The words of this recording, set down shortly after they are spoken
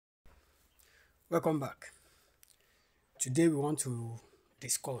Welcome back. Today we want to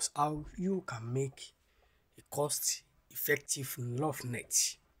discuss how you can make a cost-effective love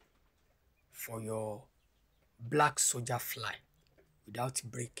net for your black soldier fly without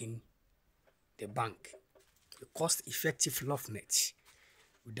breaking the bank. A cost-effective love net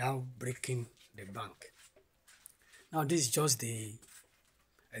without breaking the bank. Now this is just the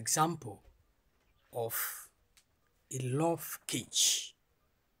example of a love cage.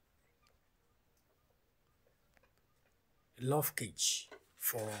 A love cage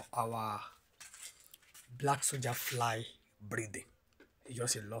for our black soldier fly breeding. It's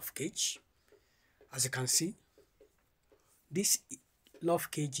just a love cage. As you can see, this love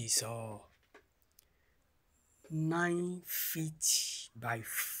cage is 9 feet by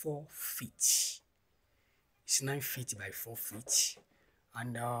 4 feet. It's 9 feet by 4 feet,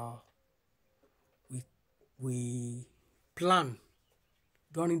 and we plan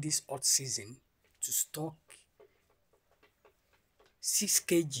during this hot season to stock 6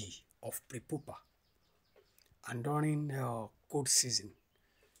 kg of Prepupa, and during cold season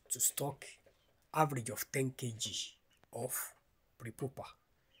to stock average of 10 kg of Prepupa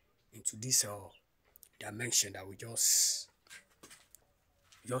into this dimension that we just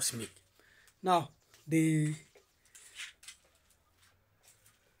make. Now, it's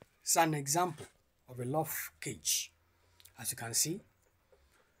an example of a love cage. As you can see,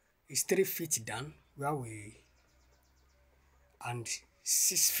 it's 3 feet down and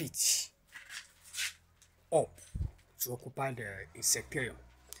 6 feet up to occupy the insectarium.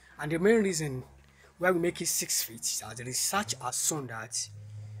 And the main reason why we make it 6 feet is that the research has shown that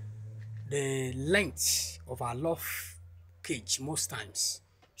the length of our love cage most times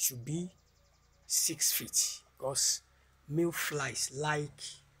should be 6 feet, because male flies like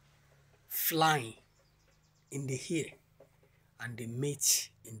flying in the air and they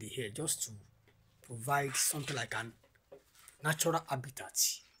mate in the air just to provide something like an natural habitat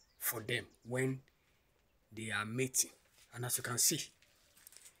for them when they are mating. And as you can see,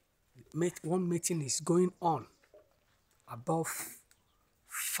 one mating is going on above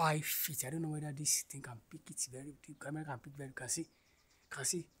 5 feet. I don't know whether this thing can pick it very deep. Camera can pick very. You can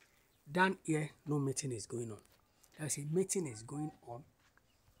see down here no mating is going on. There's a mating is going on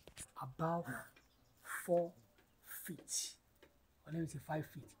above 4 feet, or let me say 5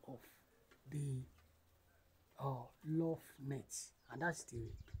 feet of the love net, and that's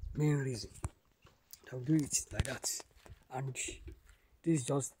the main reason that we do it like that. And that's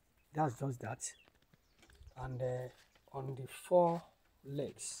just that. And on the 4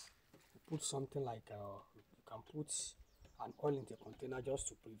 legs, we put something like you can put an oil in the container just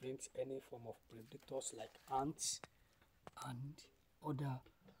to prevent any form of predators like ants and other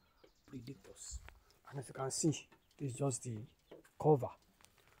predators. And as you can see, this is just the cover,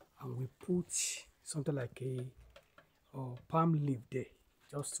 and we put something like a palm leaf there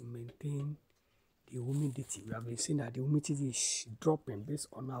just to maintain the humidity. We have been seeing that the humidity is dropping based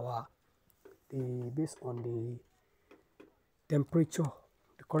on the temperature,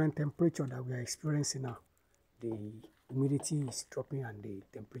 the current temperature that we are experiencing now. The humidity is dropping and the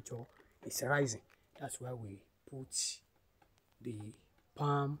temperature is rising. That's why we put the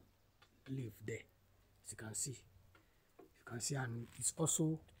palm leaf there. As you can see, and it's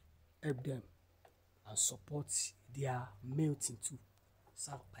also help them and support their melting too.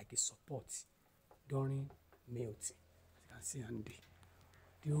 Serve like a support during melting. As you can see, and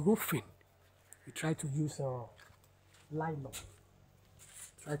the roofing, we try to use nylon.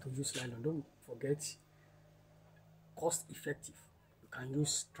 Don't forget, cost effective. You can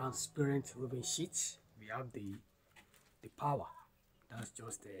use transparent roofing sheets. We have the power. That's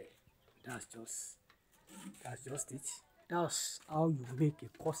just it. That's how you make a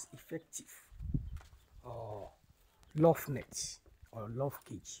cost effective love net or love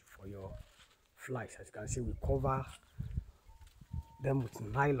cage for your flies. As you can see, we cover them with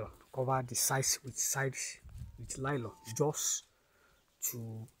nylon, cover the sides with nylon just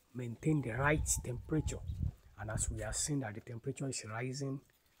to maintain the right temperature. And as we are seeing that the temperature is rising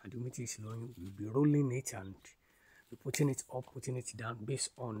and the humidity is lowering, we'll be rolling it and be putting it up, putting it down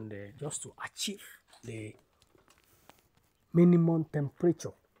based on just to achieve the minimum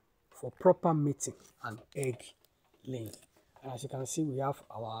temperature for proper mating and egg laying. And as you can see, we have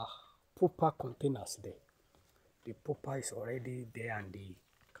our pupa containers there. The pupa is already there, and you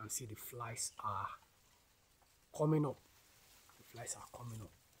can see the flies are coming up.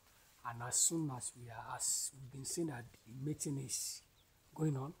 And as soon as we've been seeing that the mating is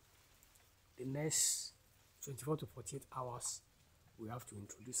going on, the next 24 to 48 hours, we have to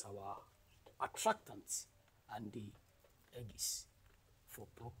introduce our attractants and the eggs for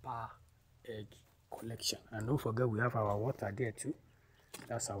proper egg collection. And don't forget we have our water there too.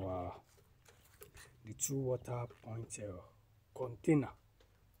 That's our the 2 water point container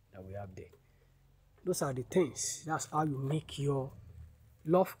that we have there. Those are the things. That's how you make your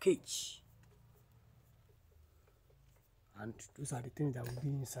love cage. And those are the things that will be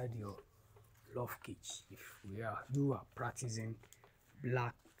inside your love cage if you are practicing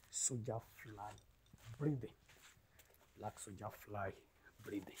black soldier fly breathing. Black soldier fly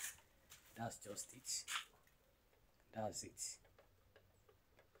breathing. That's just it. That's it.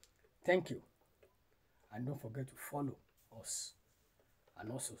 Thank you. And don't forget to follow us.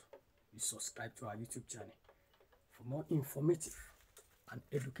 And also, you subscribe to our YouTube channel for more informative and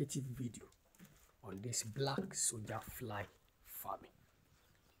educative video on this black soldier fly farming.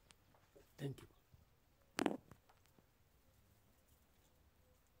 Thank you.